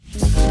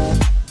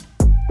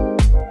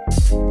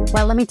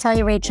Well, let me tell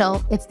you,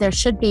 Rachel, if there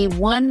should be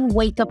one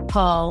wake-up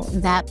call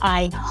that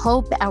I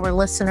hope our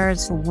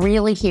listeners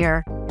really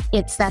hear,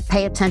 it's that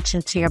pay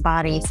attention to your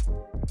bodies,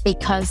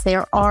 because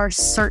there are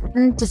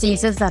certain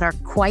diseases that are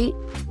quite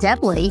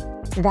deadly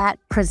that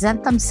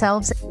present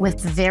themselves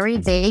with very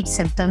vague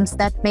symptoms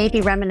that may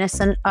be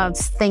reminiscent of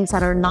things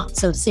that are not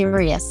so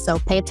serious. So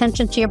pay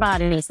attention to your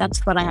bodies. That's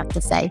what I have to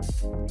say.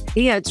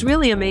 Yeah, it's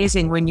really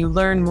amazing when you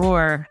learn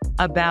more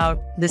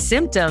about the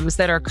symptoms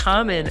that are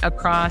common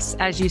across,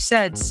 as you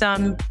said,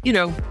 some,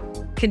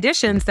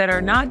 conditions that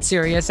are not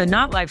serious and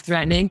not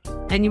life-threatening.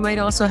 And you might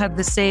also have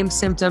the same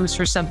symptoms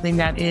for something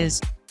that is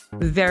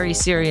very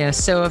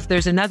serious. So if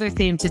there's another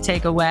theme to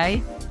take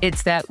away,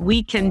 it's that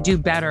we can do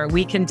better.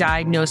 We can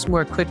diagnose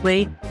more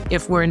quickly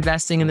if we're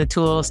investing in the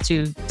tools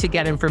to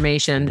get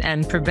information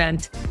and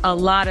prevent a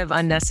lot of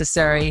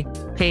unnecessary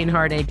pain,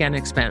 heartache, and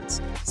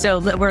expense. So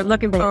we're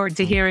looking forward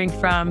to hearing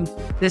from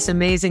this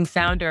amazing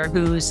founder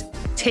who's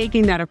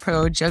taking that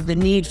approach of the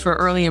need for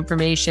early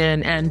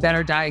information and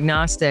better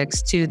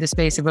diagnostics to the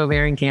space of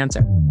ovarian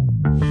cancer.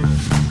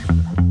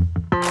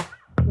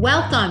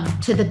 Welcome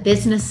to the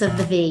Business of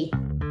the V.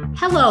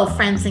 Hello,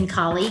 friends and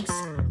colleagues.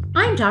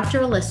 I'm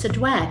Dr. Alyssa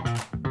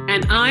Dweck.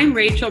 And I'm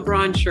Rachel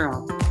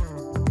Braun-Scherl.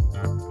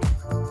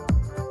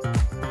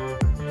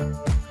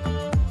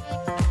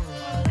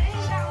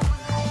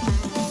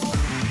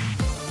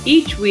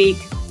 Each week,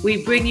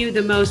 we bring you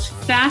the most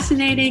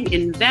fascinating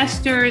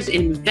investors,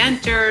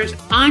 inventors,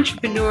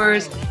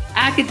 entrepreneurs,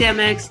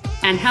 academics,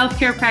 and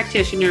healthcare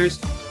practitioners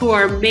who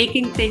are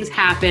making things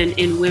happen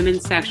in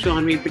women's sexual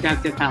and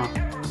reproductive health.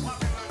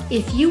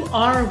 If you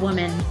are a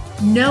woman,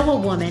 know a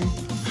woman,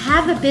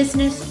 have a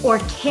business, or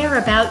care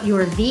about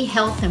your V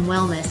health and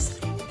wellness,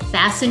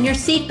 fasten your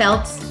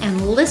seatbelts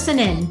and listen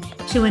in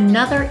to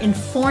another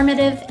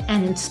informative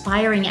and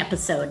inspiring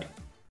episode.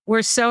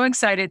 We're so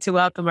excited to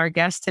welcome our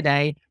guest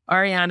today,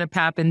 Ariana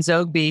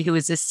Pappen-Zogby, who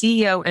is the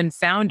CEO and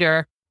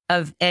founder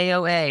of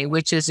AOA,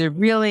 which is a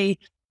really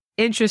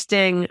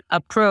interesting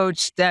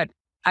approach that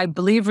I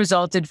believe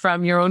resulted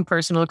from your own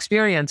personal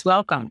experience.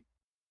 Welcome.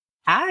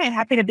 Hi,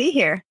 happy to be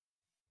here.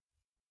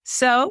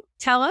 So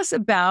tell us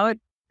about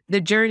the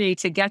journey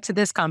to get to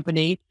this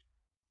company,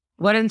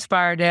 what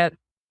inspired it,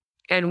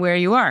 and where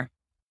you are.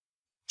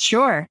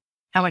 Sure.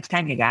 How much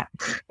time you got?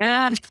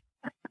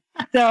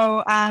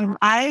 So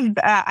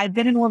I've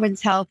been in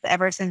women's health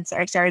ever since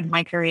I started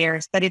my career.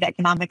 Studied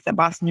economics at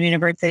Boston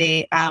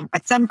University.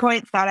 At some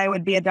point, thought I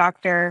would be a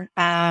doctor.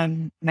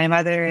 My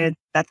mother,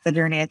 that's the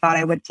journey I thought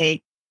I would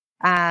take.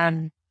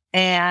 And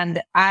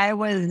I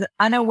was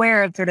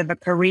unaware of sort of a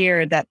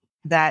career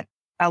that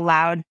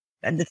allowed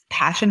this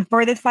passion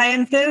for the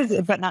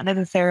sciences, but not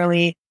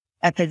necessarily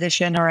a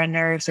physician or a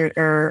nurse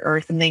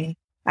or something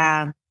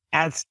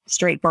as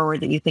straightforward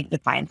that you think the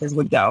sciences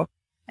would go.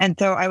 And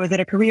so I was at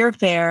a career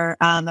fair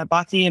at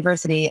Boston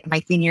University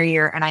my senior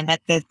year, and I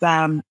met this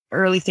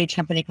early stage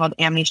company called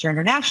Amnesia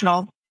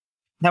International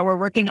that were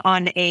working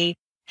on a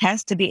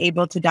test to be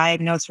able to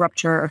diagnose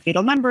rupture of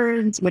fetal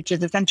membranes, which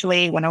is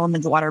essentially when a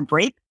woman's water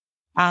breaks,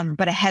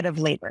 but ahead of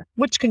labor,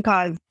 which can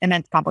cause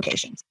immense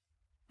complications.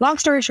 Long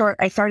story short,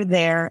 I started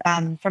there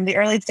from the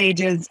early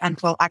stages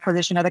until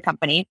acquisition of the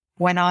company,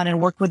 went on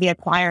and worked with the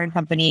acquired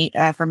company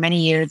for many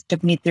years,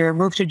 took me through a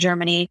move to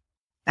Germany.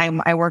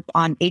 I worked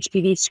on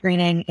HPV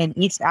screening in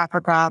East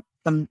Africa,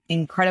 some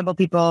incredible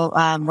people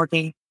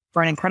working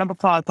for an incredible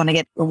cause when I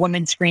get a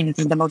women screened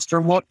in the most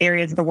remote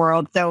areas of the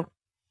world. So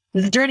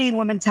this journey in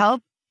women's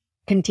health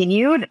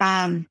continued.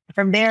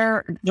 From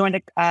there,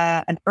 joined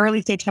an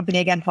early stage company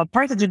again called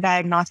Parsogen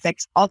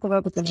Diagnostics, also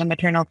focused in the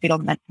maternal fetal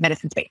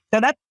medicine space. So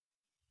that's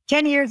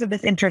 10 years of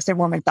this interest in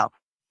women's health.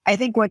 I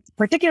think what's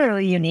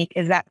particularly unique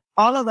is that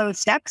all of those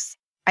steps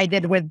I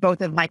did with both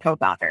of my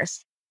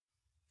co-founders.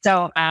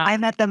 So I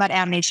met them at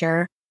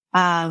Amnesia.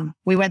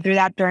 We went through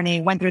that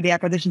journey, went through the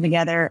acquisition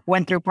together,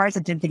 went through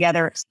Parsogen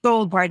together,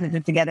 sold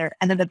Parsogen together.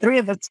 And then the three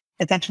of us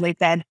essentially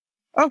said,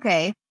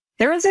 okay,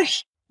 there is a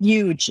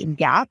huge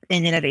gap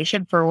in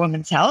innovation for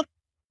women's health.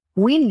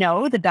 We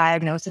know the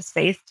diagnosis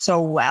space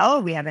so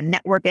well. We have a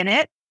network in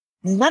it.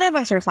 None of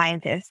us are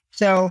scientists.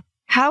 So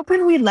how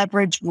can we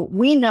leverage what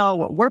we know,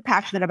 what we're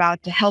passionate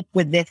about to help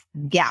with this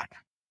gap?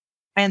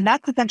 And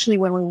that's essentially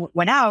when we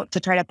went out to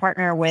try to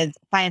partner with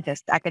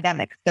scientists,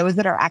 academics, those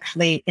that are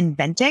actually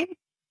inventing,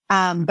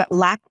 but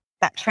lack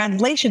that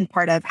translation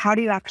part of how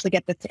do you actually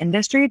get this to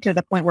industry to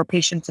the point where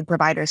patients and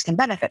providers can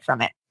benefit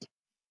from it.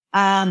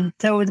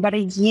 So it was about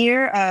a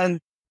year of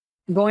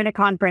going to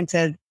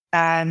conferences,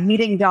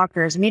 meeting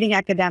doctors, meeting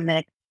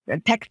academics,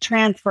 tech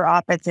transfer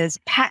offices,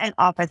 patent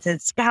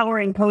offices,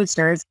 scouring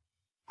posters,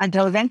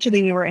 until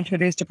eventually we were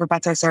introduced to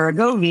Professor Sarah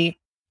Govey,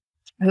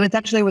 who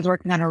essentially was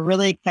working on a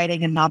really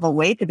exciting and novel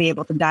way to be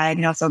able to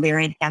diagnose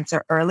ovarian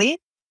cancer early.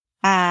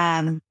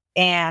 And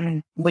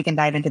we can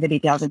dive into the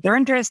details if they're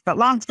interested. But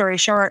long story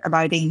short,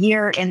 about a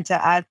year into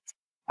us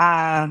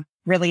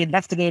really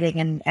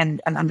investigating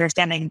and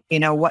understanding,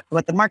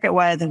 what the market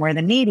was and where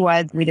the need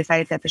was, we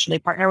decided to officially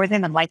partner with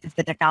him and license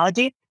the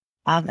technology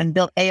and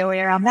build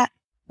AOA around that.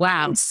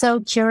 Wow. I'm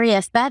so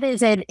curious. That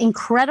is an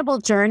incredible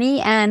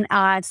journey, and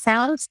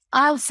sounds,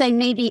 I'll say,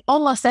 maybe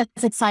almost as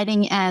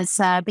exciting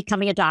as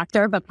becoming a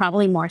doctor, but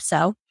probably more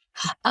so.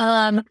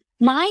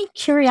 My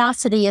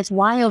curiosity is,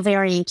 why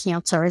ovarian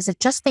cancer? Is it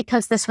just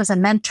because this was a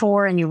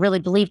mentor and you really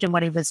believed in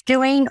what he was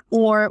doing,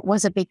 or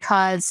was it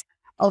because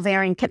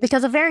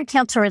because ovarian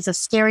cancer is a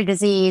scary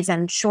disease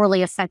and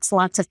surely affects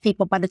lots of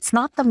people, but it's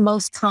not the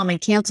most common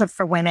cancer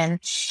for women.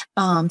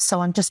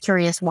 So I'm just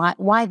curious,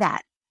 why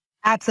that?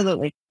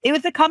 Absolutely. It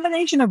was a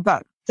combination of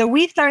both. So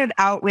we started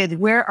out with,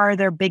 where are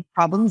there big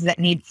problems that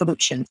need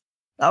solutions?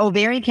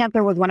 Ovarian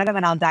cancer was one of them,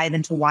 and I'll dive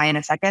into why in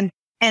a second.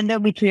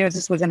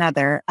 Endometriosis was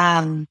another.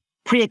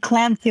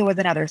 Preeclampsia was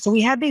another. So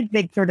we had these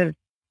big sort of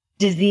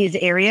disease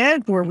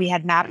areas where we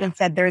had mapped and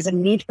said there's a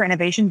need for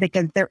innovation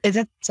because there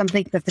isn't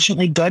something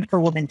sufficiently good for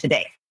women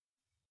today.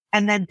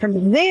 And then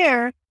from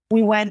there,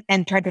 we went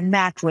and tried to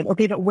match with,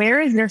 okay, but where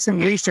is there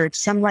some research,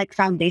 some like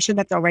foundation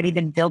that's already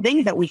been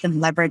building that we can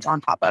leverage on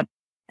top of?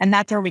 And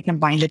that's where we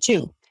combine the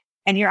two.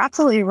 And you're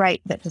absolutely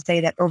right to say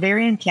that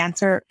ovarian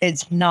cancer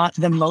is not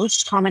the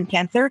most common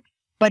cancer,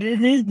 but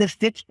it is the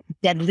 5th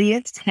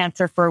deadliest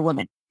cancer for a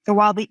woman. So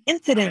while the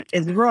incidence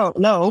is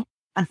low,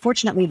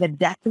 unfortunately, the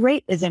death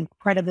rate is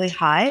incredibly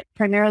high,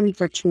 primarily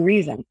for 2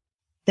 reasons.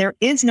 There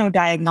is no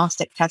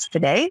diagnostic test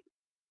today,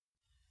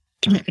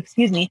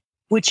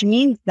 which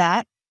means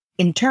that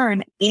in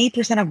turn,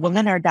 80% of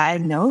women are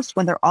diagnosed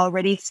when they're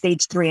already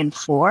stage 3 and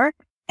 4.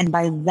 And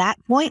by that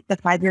point, the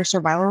 5-year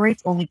survival rate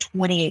is only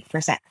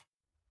 28%.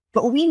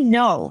 But we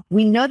know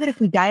that if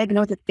we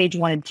diagnose at stage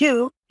 1 and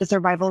 2, the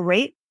survival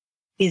rate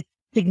is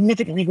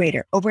significantly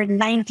greater, over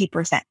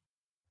 90%.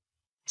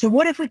 So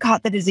what if we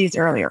caught the disease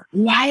earlier?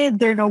 Why is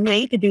there no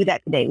way to do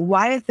that today?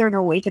 Why is there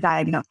no way to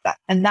diagnose that?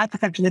 And that's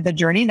essentially the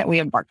journey that we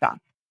embarked on.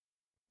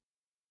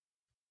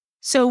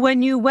 So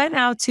when you went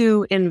out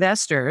to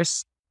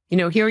investors,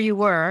 here you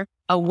were,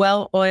 a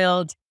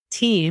well-oiled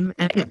team,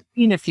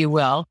 if you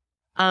will.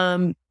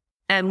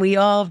 And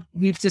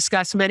we've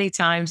discussed many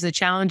times the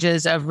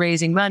challenges of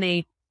raising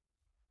money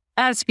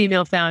as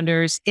female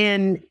founders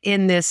in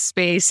this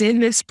space, in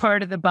this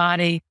part of the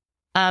body.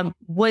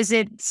 Was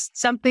it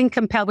something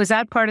was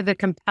that part of the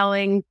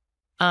compelling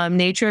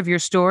nature of your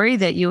story,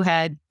 that you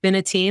had been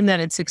a team that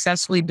had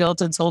successfully built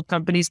and sold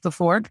companies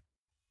before?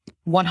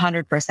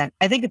 100%.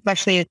 I think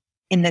especially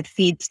in the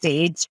seed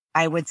stage,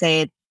 I would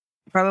say it's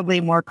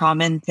probably more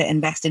common to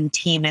invest in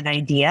team and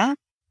idea.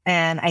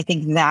 And I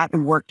think that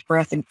worked for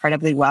us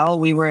incredibly well.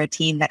 We were a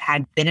team that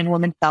had been in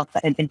women's health,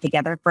 that had been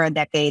together for a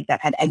decade,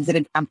 that had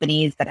exited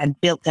companies, that had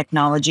built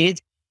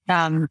technologies.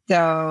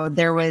 So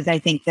there was, I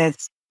think,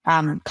 this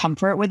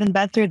comfort with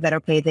investors that,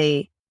 okay,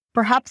 they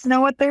perhaps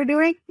know what they're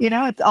doing.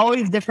 It's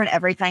always different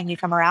every time you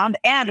come around.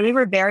 And we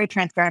were very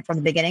transparent from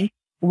the beginning.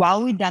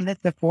 While we'd done this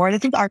before,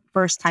 this is our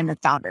first time as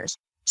founders.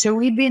 So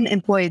we'd been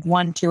employees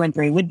 1, 2, and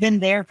 3. We'd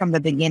been there from the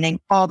beginning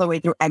all the way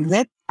through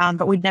exit,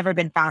 but we'd never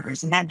been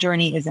founders. And that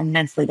journey is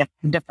immensely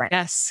different.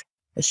 Yes.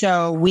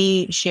 So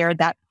we shared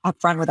that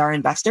upfront with our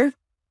investors,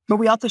 but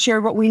we also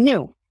shared what we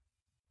knew.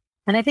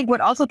 And I think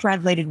what also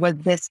translated was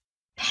this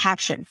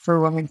passion for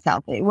women's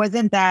health. It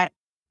wasn't that,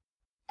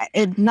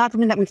 it's not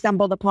something that we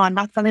stumbled upon,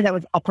 not something that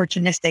was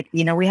opportunistic.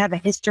 We have a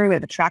history, we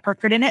have a track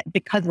record in it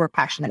because we're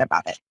passionate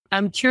about it.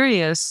 I'm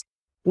curious,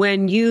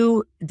 when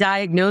you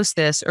diagnose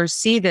this or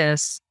see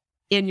this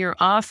in your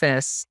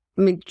office,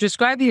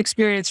 describe the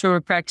experience from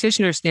a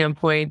practitioner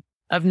standpoint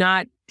of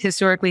not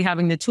historically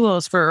having the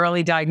tools for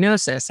early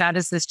diagnosis. How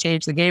does this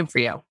change the game for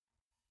you?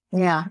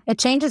 Yeah, it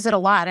changes it a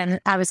lot.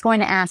 And I was going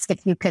to ask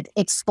if you could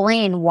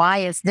explain, why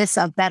is this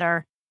a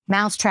better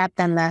mousetrap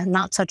than the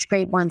not such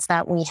great ones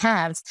that we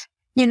have?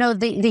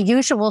 The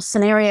usual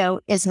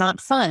scenario is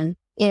not fun.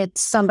 It's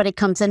somebody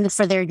comes in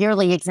for their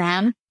yearly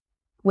exam,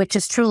 which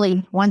is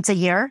truly once a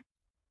year.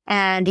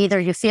 And either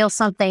you feel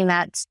something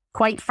that's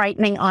quite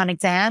frightening on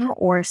exam,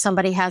 or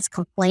somebody has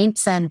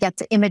complaints and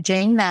gets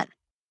imaging that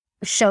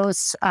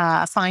shows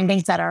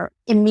findings that are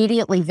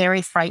immediately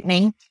very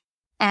frightening.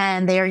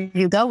 And there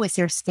you go with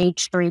your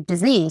stage 3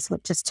 disease,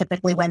 which is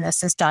typically when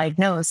this is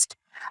diagnosed.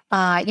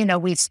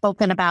 We've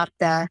spoken about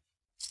the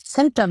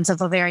symptoms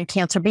of ovarian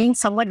cancer being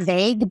somewhat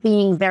vague,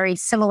 being very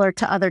similar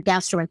to other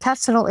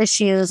gastrointestinal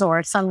issues,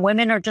 or some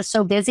women are just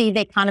so busy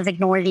they kind of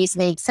ignore these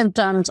vague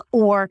symptoms,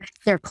 or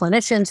their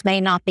clinicians may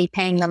not be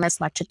paying them as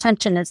much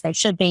attention as they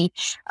should be.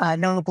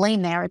 No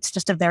blame there. It's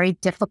just a very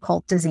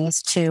difficult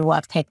disease to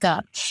pick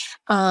up.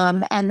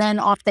 And then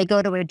off they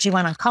go to a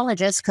GYN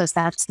oncologist, because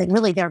that's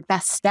really their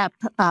best step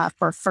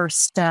for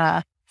first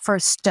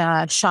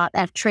shot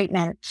at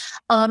treatment.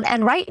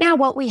 And right now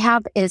what we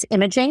have is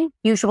imaging,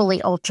 usually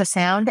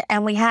ultrasound,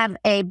 and we have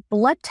a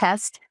blood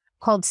test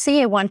called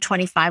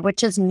CA-125,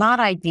 which is not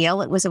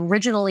ideal. It was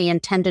originally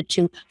intended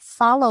to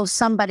follow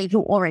somebody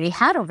who already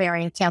had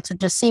ovarian cancer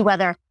to see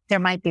whether there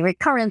might be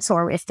recurrence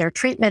or if their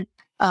treatment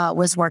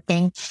was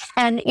working.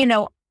 And,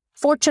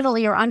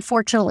 Fortunately or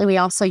unfortunately, we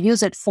also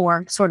use it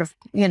for sort of,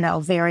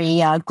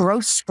 very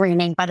gross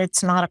screening, but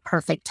it's not a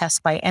perfect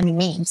test by any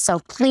means. So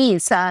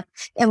please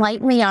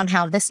enlighten me on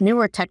how this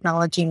newer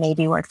technology may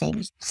be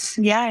working.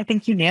 Yeah, I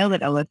think you nailed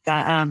it,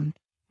 Alyssa.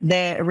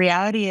 The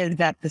reality is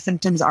that the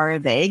symptoms are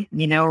vague.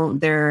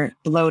 They're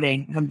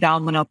bloating,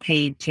 abdominal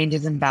pain,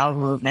 changes in bowel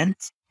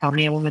movements. Tell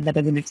me a woman that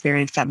doesn't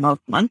experience that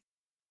most months.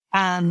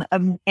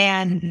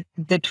 And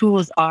the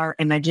tools are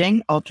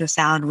imaging,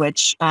 ultrasound,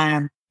 which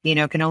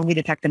can only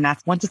detect the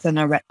mass once it's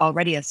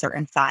already a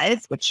certain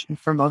size, which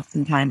for most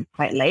of the time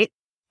quite late.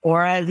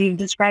 Or as you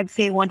described,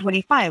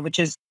 CA-125, which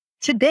is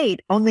to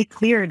date only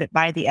cleared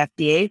by the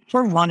FDA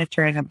for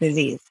monitoring of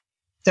disease.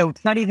 So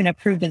it's not even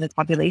approved in this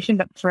population,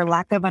 but for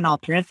lack of an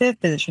alternative,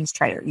 physicians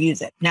try to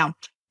use it. Now,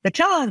 the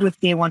challenge with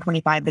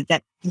CA-125 is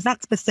that it's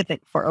not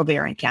specific for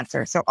ovarian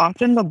cancer. So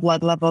often the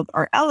blood levels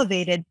are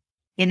elevated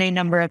in a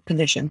number of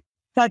conditions,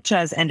 such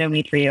as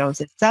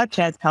endometriosis, such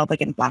as pelvic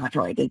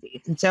inflammatory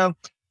disease. And so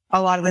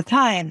a lot of the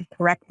time,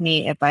 correct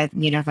me if I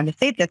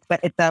mistake this,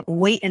 but it's a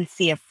wait and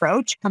see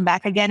approach. Come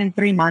back again in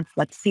 3 months.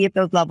 Let's see if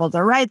those levels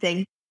are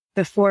rising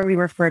before we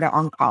refer to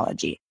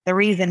oncology. The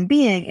reason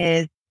being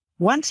is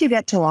once you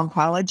get to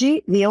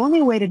oncology, the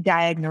only way to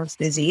diagnose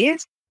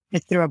disease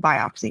is through a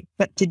biopsy.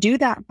 But to do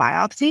that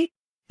biopsy,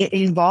 it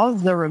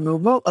involves the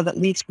removal of at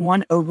least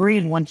one ovary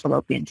and one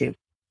fallopian tube.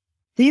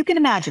 So you can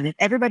imagine if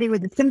everybody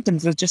with the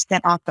symptoms was just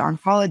sent off to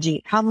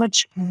oncology, how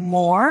much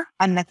more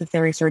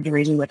unnecessary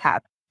surgeries we would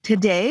have.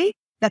 Today,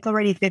 that's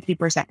already 50%.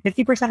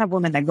 50% of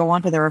women that go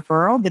on to the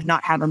referral did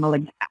not have a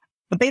malignant mass,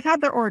 but they've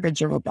had their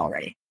organs removed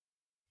already.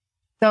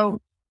 So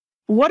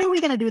what are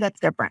we going to do that's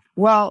different?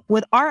 Well,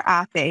 with our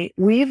assay,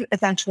 we've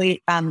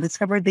essentially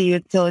discovered the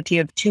utility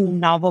of 2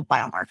 novel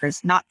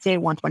biomarkers, not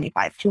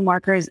CA-125, 2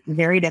 markers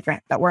very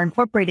different that we're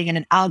incorporating in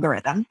an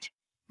algorithm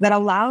that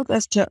allows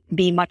us to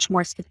be much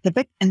more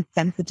specific and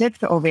sensitive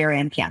to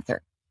ovarian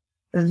cancer.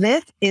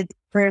 This is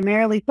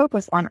primarily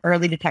focused on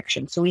early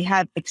detection. So we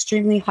have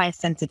extremely high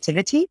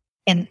sensitivity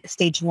in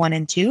stage 1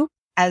 and 2,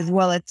 as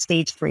well as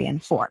stage 3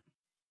 and 4.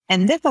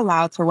 And this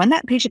allows for when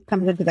that patient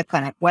comes into the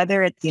clinic,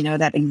 whether it's,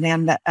 that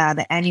exam, that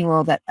the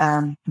annual that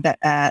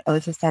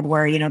Alyssa said,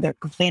 where, they're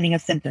complaining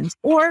of symptoms,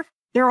 or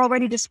they're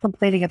already just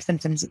complaining of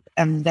symptoms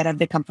that have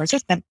become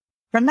persistent.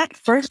 From that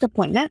first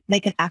appointment, they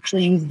can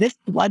actually use this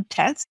blood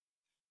test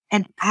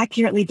and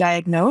accurately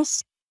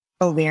diagnose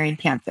ovarian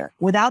cancer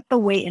without the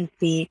wait and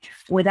see,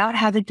 without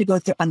having to go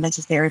through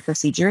unnecessary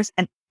procedures,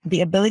 and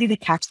the ability to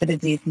catch the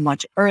disease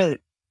much earlier.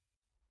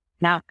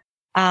 Now,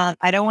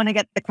 I don't want to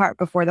get the cart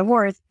before the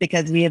horse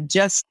because we've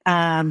just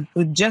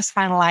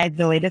finalized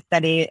the latest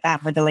study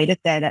with the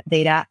latest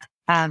data,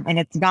 and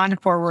it's gone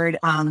forward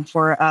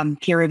for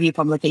peer review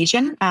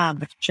publication.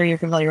 I'm sure you're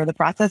familiar with the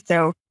process,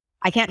 so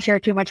I can't share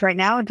too much right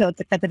now until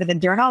it's accepted in the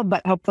journal,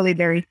 but hopefully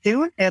very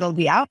soon it'll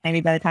be out,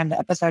 maybe by the time the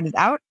episode is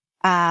out.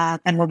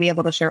 And we'll be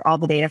able to share all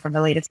the data from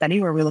the latest study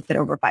where we looked at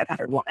over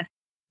 500 women.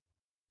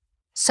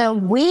 So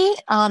we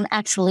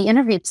actually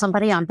interviewed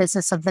somebody on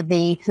Business of the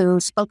Bee who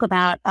spoke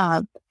about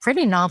a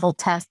pretty novel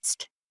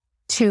test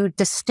to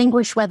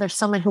distinguish whether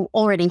someone who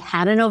already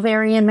had an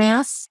ovarian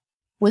mass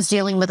was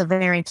dealing with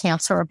ovarian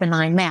cancer or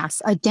benign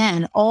mass.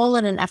 Again, all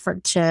in an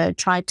effort to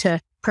try to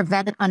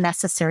prevent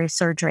unnecessary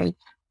surgery.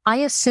 I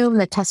assume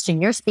the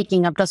testing you're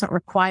speaking of doesn't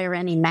require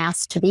any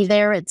mass to be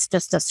there. It's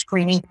just a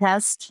screening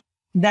test.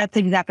 That's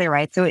exactly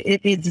right. So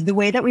it's the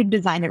way that we've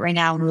designed it right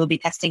now, and we'll be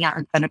testing out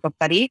in clinical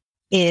study,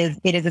 is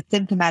it is a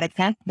symptomatic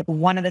test, but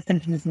one of the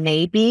symptoms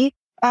may be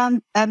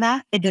a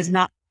mass. It does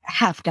not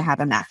have to have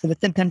a mass. So the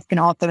symptoms can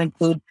also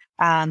include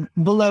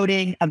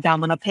bloating,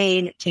 abdominal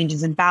pain,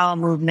 changes in bowel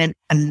movement,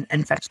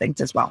 and such things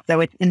as well.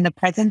 So it's in the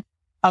presence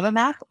of a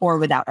mass or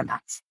without a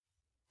mass.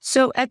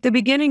 So at the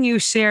beginning, you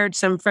shared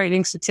some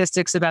frightening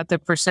statistics about the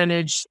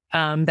percentage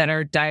that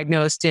are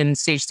diagnosed in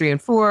stage 3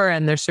 and 4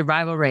 and their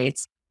survival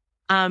rates.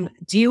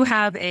 Do you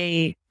have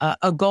a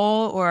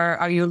goal, or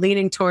are you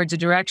leaning towards a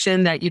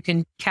direction that you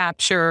can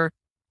capture,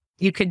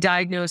 you could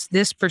diagnose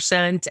this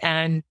percent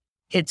and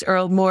it's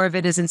more of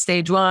it is in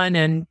stage 1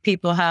 and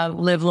people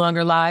live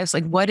longer lives?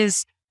 Like what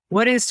is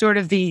sort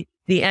of the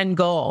end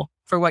goal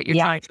for what you're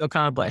trying to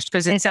accomplish?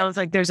 Because it sounds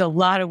like there's a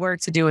lot of work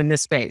to do in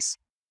this space.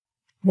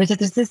 There's a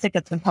statistic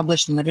that's been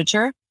published in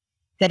literature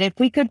that if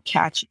we could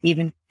catch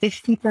even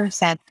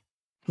 50%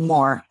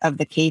 more of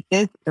the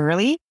cases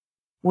early,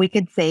 we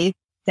could save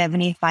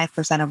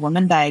 75% of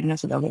women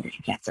diagnosed with ovarian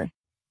cancer.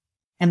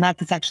 And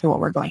that's essentially what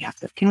we're going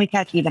after. Can we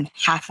catch even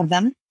half of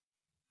them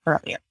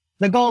earlier?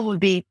 The goal would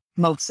be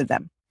most of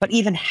them, but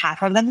even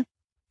half of them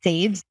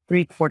saves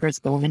 3/4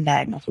 of the women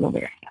diagnosed with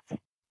ovarian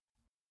cancer.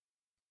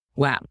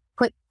 Wow.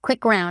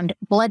 Quick round.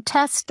 Blood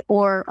test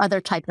or other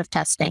type of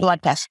testing?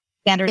 Blood test.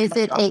 Standard. Is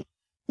it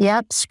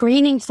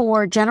screening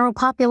for general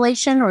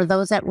population or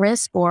those at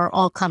risk or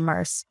all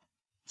comers?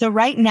 So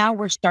right now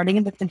we're starting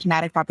in the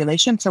symptomatic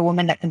population. So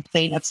women that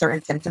complain of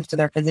certain symptoms to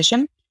their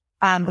physician.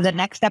 The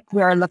next step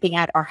we are looking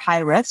at are high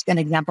risk, an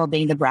example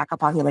being the BRCA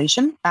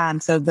population.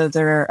 So those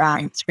are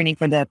screening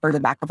for the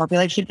BRCA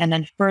population. And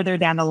then further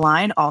down the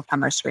line, all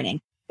comer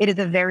screening. It is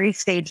a very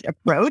staged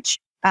approach,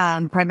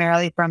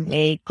 primarily from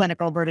a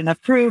clinical burden of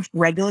proof,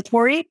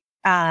 regulatory.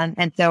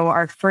 And so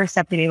our first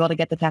step to be able to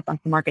get the test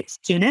onto the market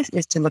soonest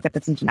is to look at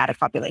the symptomatic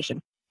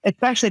population,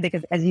 especially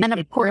because, as you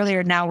said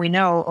earlier, now we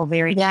know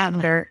ovarian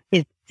cancer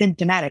is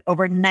symptomatic.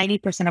 Over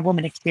 90% of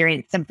women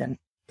experience symptoms.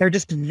 They're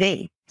just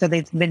vague. So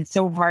they've been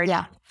so hard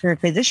for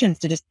physicians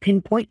to just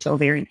pinpoint to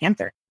ovarian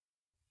cancer.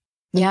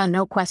 Yeah,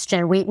 no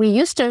question. We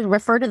used to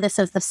refer to this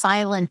as the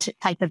silent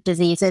type of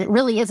disease. It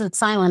really isn't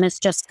silent. It's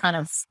just kind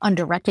of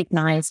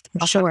under-recognized,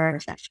 for sure.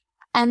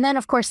 And then,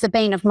 of course, the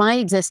bane of my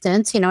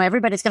existence,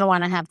 everybody's going to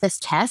want to have this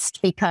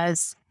test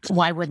because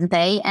why wouldn't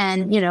they?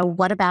 And,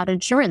 what about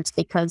insurance?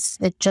 Because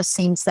it just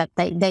seems that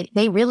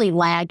they really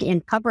lag in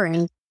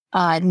covering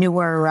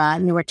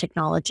newer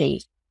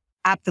technology.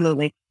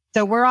 Absolutely.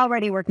 So we're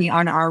already working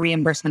on our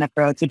reimbursement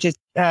approach, which is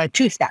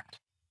 2 steps.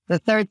 The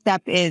third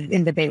step is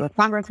in debate with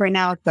Congress right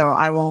now, so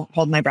I won't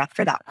hold my breath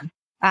for that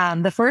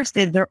one. The first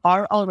is there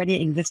are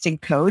already existing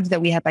codes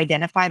that we have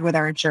identified with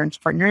our insurance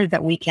partners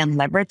that we can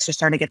leverage to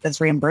start to get this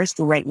reimbursed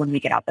right when we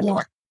get out the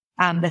door.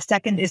 The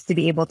second is to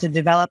be able to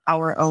develop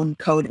our own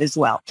code as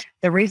well.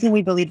 The reason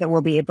we believe that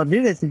we'll be able to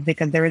do this is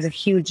because there is a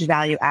huge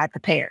value add to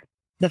payer.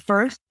 The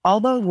first,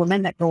 all those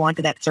women that go on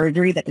to that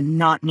surgery that do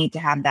not need to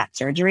have that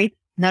surgery,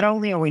 not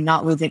only are we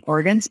not losing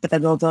organs, but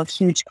there's also a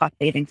huge cost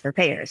savings for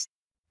payers.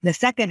 The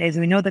second is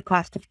we know the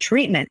cost of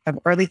treatment of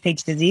early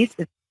stage disease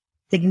is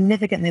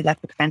significantly less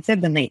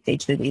expensive than late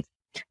stage disease.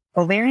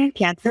 Ovarian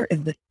cancer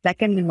is the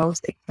second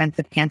most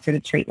expensive cancer to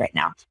treat right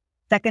now,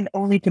 second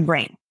only to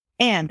brain.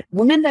 And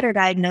women that are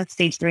diagnosed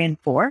stage 3 and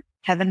 4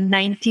 have a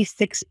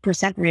 96%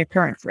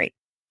 reoccurrence rate.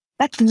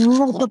 That's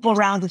multiple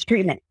rounds of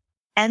treatment,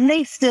 and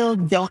they still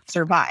don't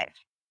survive.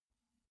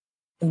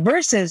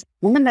 Versus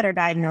women that are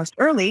diagnosed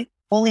early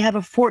only have a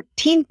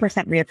 14%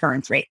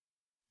 reoccurrence rate.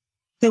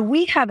 So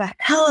we have a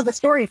hell of a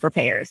story for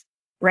payers,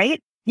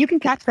 right? You can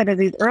catch that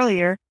disease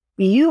earlier.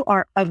 You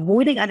are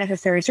avoiding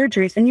unnecessary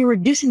surgeries and you're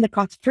reducing the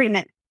cost of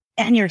treatment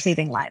and you're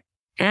saving lives.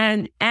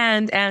 And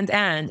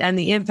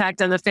the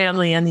impact on the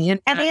family and the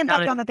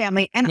impact on the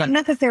family and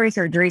unnecessary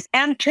surgeries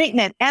and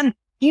treatment and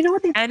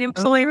and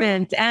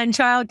employment and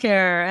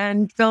childcare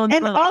and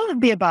all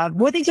of the above.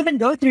 What these women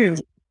go through,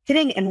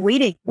 sitting and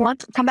waiting,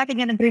 want to come back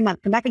again in 3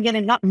 months, come back again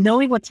and not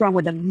knowing what's wrong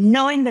with them,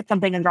 knowing that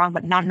something is wrong,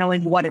 but not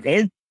knowing what it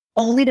is,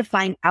 only to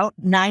find out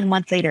 9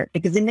 months later,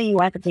 because in the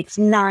US, it takes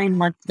 9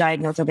 months to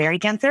diagnose ovarian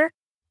cancer,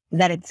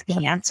 that it's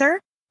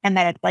cancer and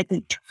that it's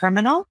likely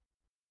terminal.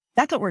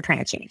 That's what we're trying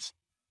to change.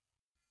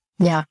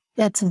 Yeah,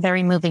 that's a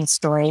very moving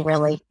story,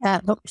 really.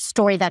 A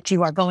story that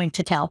you are going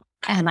to tell.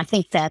 And I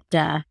think that,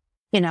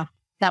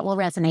 that will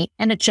resonate,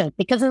 and it should,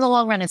 because in the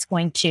long run, it's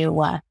going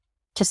to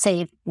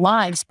save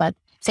lives, but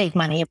save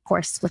money, of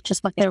course, which is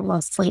what they're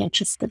mostly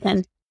interested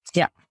in.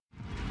 Yeah.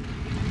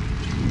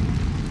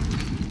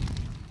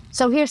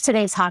 So here's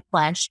today's hot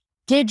flash.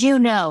 Did you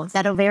know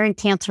that ovarian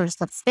cancer is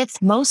the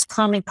 5th most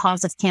common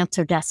cause of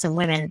cancer deaths in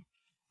women?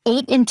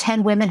 8 in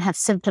 10 women have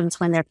symptoms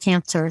when their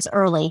cancer is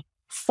early.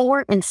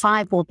 4 in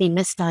 5 will be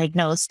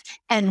misdiagnosed,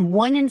 and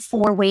 1 in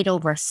 4 wait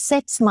over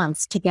 6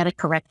 months to get a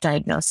correct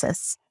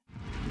diagnosis.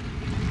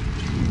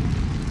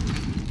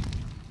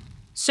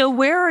 So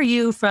where are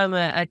you from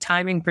a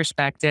timing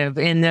perspective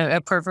in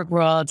a perfect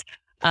world,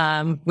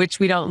 which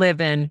we don't live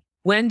in?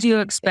 When do you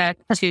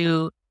expect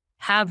to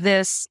have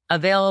this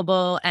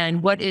available,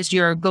 and what is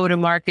your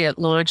go-to-market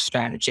launch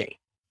strategy?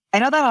 I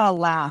know that I'll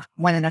laugh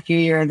when in a few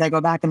years I go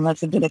back and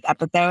listen to this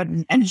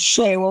episode and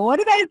say, well, what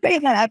did I say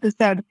in that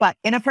episode? But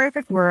in a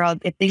perfect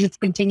world, if they just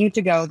continue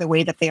to go the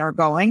way that they are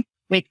going,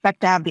 we expect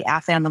to have the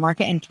assay on the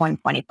market in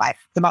 2025. It's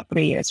about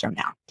 3 years from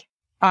now.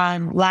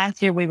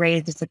 Last year, we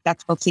raised a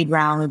successful seed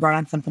round. We brought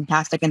on some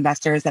fantastic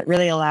investors that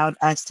really allowed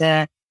us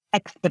to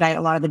expedite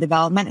a lot of the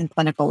development and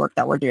clinical work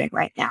that we're doing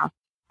right now.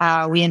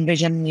 We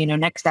envision,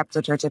 next steps,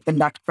 which are to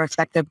conduct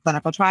prospective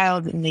clinical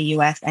trials in the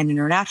U.S. and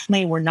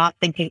internationally. We're not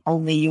thinking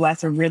only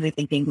U.S., we're really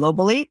thinking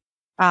globally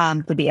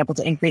to be able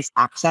to increase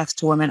access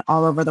to women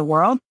all over the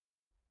world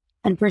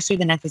and pursue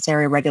the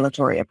necessary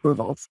regulatory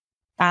approvals.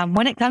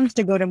 When it comes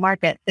to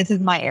go-to-market, this is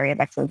my area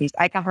of expertise.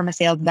 I come from a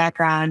sales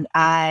background.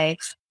 I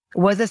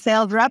was a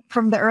sales rep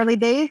from the early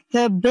days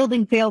to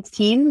building sales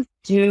teams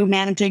to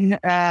managing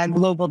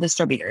global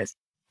distributors.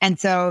 And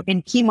so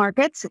in key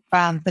markets,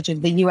 such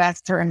as the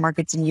US, certain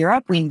markets in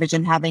Europe, we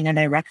envision having a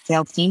direct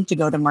sales team to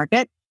go to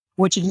market,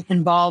 which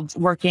involves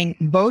working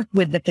both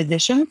with the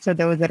physicians, so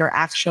those that are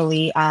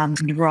actually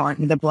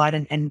drawing the blood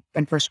and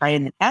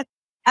prescribing the test,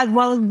 as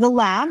well as the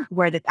lab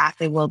where this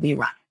assay will be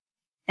run.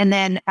 And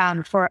then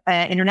for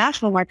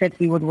international markets,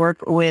 we would work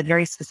with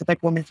very specific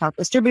women's health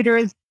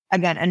distributors.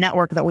 Again, a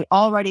network that we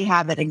already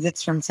have that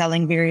exists from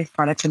selling various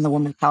products in the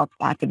women's health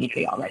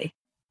community already.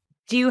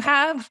 Do you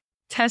have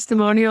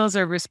testimonials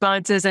or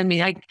responses? I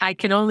mean, I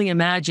can only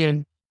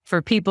imagine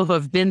for people who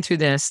have been through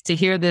this to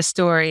hear this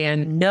story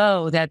and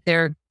know that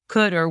there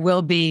could or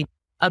will be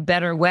a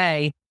better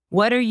way.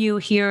 What are you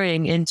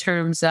hearing in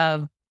terms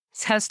of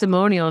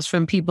testimonials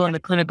from people in the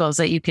clinicals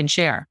that you can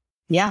share?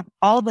 Yeah,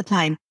 all the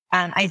time.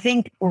 I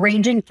think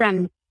ranging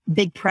from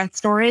big press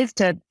stories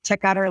to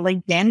check out our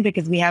LinkedIn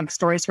because we have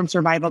stories from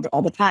survival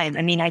all the time.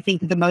 I mean, I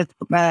think the most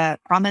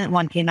prominent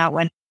one came out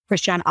when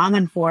Christiane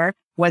Amanpour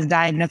was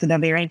diagnosed with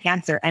ovarian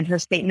cancer, and her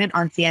statement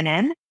on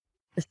CNN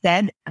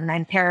said, and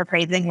I'm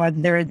paraphrasing, was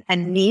there is a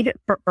need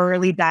for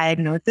early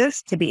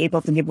diagnosis to be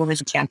able to give women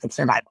a chance of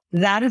survival.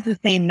 That is the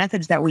same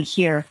message that we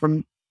hear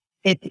from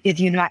if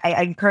you know,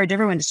 I encourage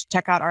everyone to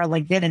check out our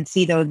LinkedIn and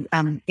see those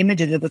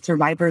images of the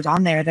survivors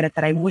on there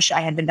that I wish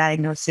I had been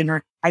diagnosed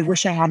sooner. I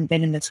wish I hadn't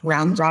been in this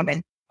round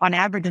robin. On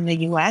average in the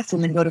US,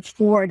 women go to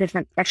 4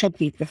 different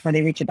specialties before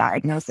they reach a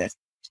diagnosis.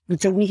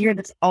 And so we hear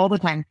this all the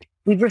time.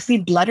 We've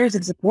received letters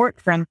of support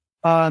from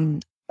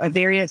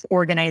various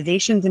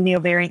organizations in the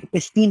ovarian,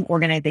 esteemed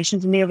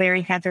organizations in the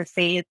ovarian cancer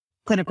space,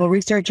 clinical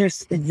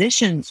researchers,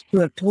 physicians who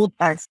have told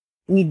us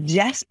we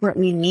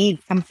desperately need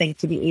something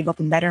to be able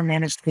to better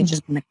manage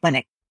patients in the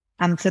clinic.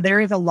 So there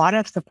is a lot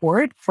of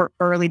support for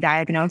early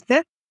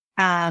diagnosis.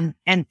 And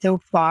so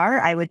far,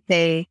 I would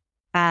say,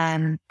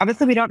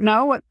 obviously we don't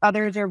know what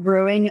others are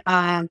brewing,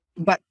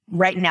 but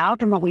right now,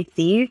 from what we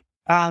see,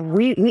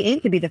 we aim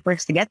to be the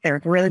first to get there,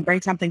 to really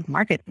bring something to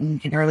market in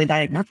early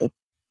diagnosis.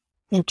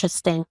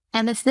 Interesting.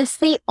 And is this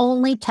the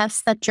only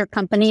test that your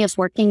company is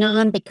working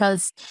on?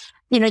 Because,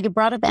 you know, you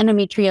brought up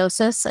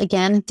endometriosis,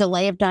 again,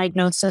 delay of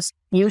diagnosis,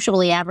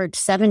 usually average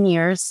 7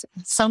 years.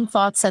 Some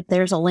thoughts that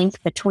there's a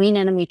link between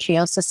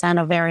endometriosis and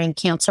ovarian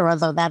cancer,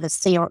 although that is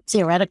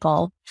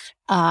theoretical.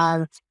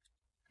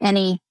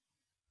 Any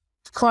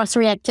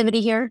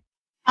cross-reactivity here?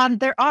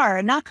 There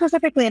are, not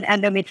specifically in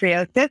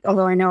endometriosis,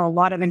 although I know a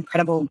lot of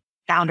incredible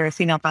founders,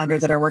 female founders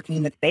that are working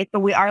in the space,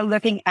 but we are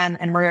looking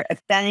and we're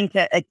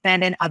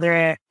expand in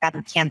other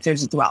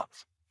cancers as well.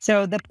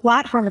 So the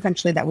platform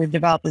essentially that we've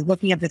developed is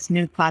looking at this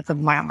new class of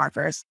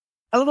biomarkers.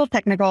 A little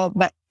technical,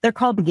 but they're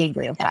called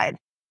gangliosides.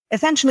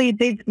 Essentially,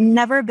 they've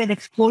never been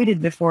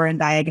exploited before in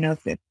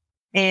diagnosis.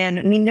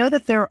 And we know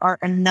that there are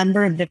a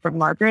number of different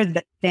markers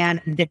that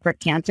span different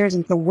cancers.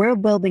 And so we're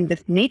building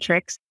this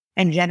matrix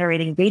and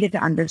generating data to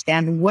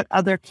understand what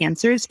other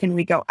cancers can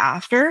we go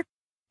after,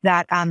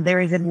 that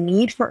there is a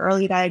need for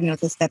early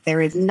diagnosis, that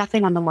there is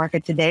nothing on the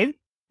market today,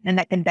 and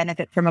that can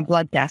benefit from a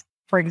blood test.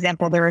 For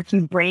example, there are a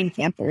few brain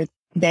cancers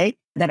today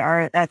that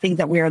are things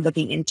that we are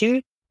looking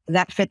into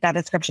that fit that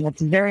description.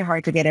 It's very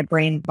hard to get a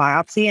brain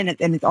biopsy, and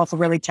it's also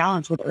really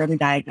challenged with early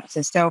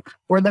diagnosis. So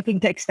we're looking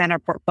to expand our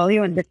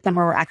portfolio, and this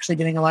summer we're actually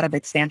doing a lot of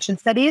expansion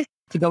studies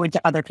to go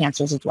into other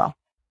cancers as well.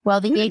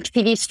 Well, the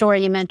HPV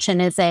story you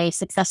mentioned is a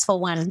successful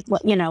one,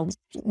 you know,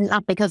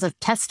 not because of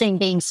testing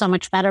being so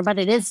much better, but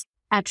it is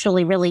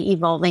actually really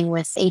evolving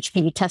with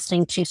HPV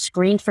testing to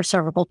screen for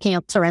cervical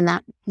cancer. And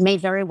that may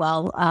very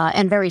well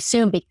and very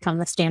soon become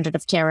the standard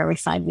of care every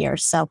 5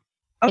 years. So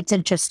it's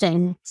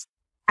interesting.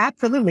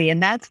 Absolutely.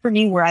 And that's for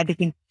me where I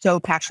became so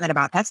passionate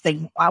about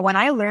testing. When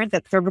I learned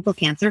that cervical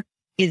cancer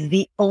is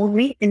the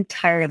only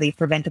entirely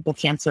preventable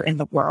cancer in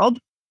the world,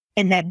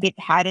 and that it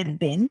hadn't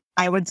been,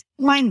 I was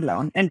mind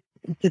blown. And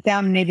to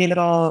sound maybe a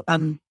little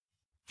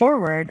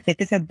forward, if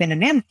this had been a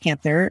men's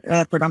cancer,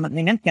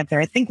 predominantly men's cancer,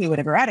 I think we would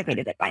have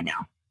eradicated it by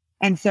now.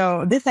 And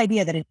so this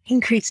idea that an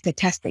increase to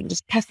testing,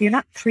 just test, you're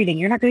not treating,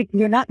 you're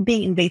not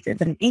being invasive,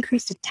 but an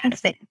increase to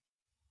testing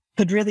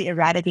could really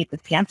eradicate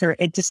this cancer.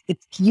 It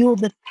fueled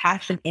this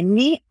passion in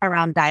me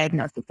around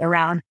diagnosis,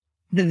 around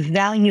the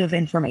value of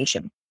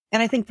information.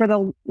 And I think for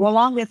the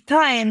longest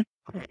time,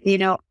 you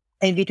know,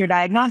 in vitro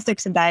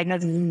diagnostics and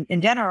diagnosis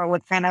in general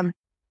was kind of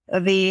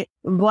the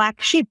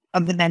black sheep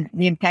of the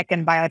tech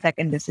and biotech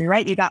industry,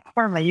 right? You got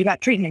pharma, you got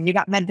treatment, you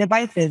got med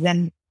devices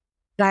and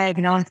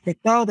diagnostics,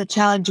 all the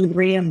challenge with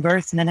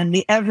reimbursement and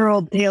the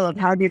ever-old tale of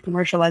how do you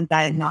commercialize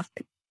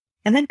diagnostics.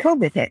 And then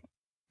COVID hit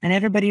and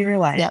everybody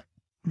realized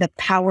the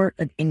power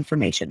of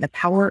information, the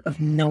power of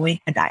knowing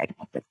a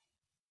diagnosis.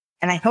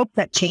 And I hope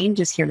that change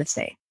is here to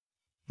stay,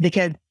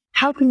 because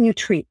how can you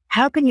treat?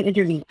 How can you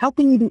intervene? How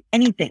can you do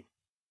anything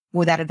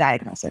without a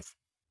diagnosis?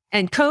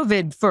 And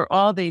COVID, for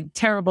all the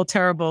terrible,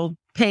 terrible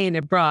pain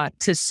it brought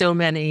to so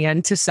many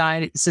and to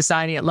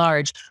society at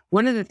large,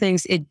 one of the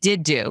things it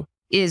did do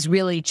is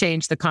really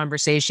change the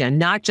conversation,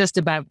 not just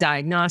about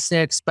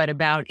diagnostics, but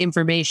about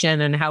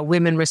information and how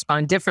women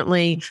respond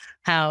differently,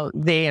 how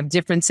they have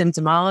different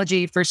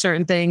symptomology for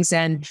certain things.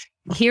 And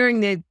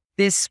hearing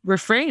this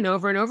refrain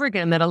over and over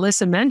again that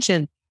Alyssa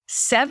mentioned,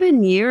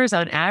 7 years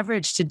on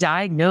average to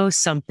diagnose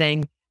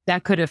something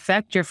that could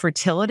affect your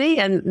fertility.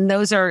 And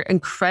those are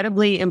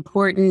incredibly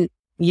important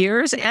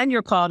years and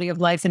your quality of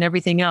life and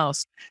everything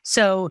else.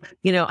 So,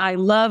 you know, I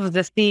love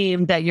the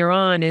theme that you're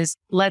on is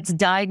let's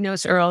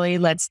diagnose early,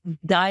 let's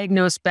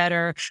diagnose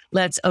better,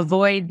 let's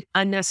avoid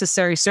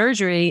unnecessary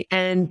surgery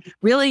and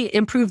really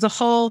improve the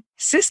whole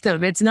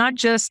system. It's not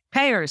just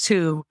payers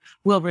who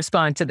will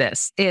respond to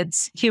this.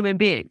 It's human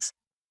beings.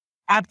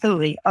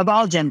 Absolutely. Of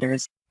all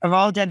genders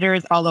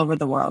all over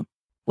the world.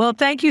 Well,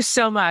 thank you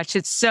so much.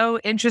 It's so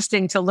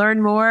interesting to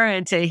learn more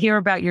and to hear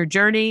about your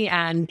journey,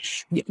 and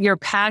your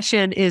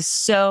passion is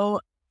so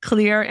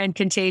clear and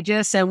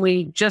contagious. And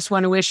we just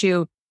want to wish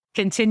you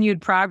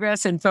continued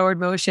progress and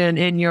forward motion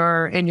in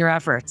your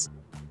efforts.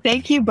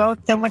 Thank you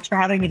both so much for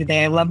having me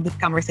today. I love this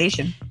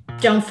conversation.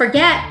 Don't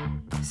forget,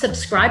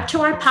 subscribe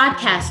to our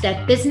podcast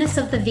at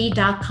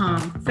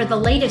businessofthev.com for the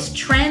latest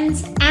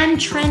trends and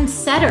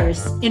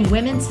trendsetters in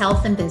women's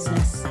health and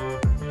business.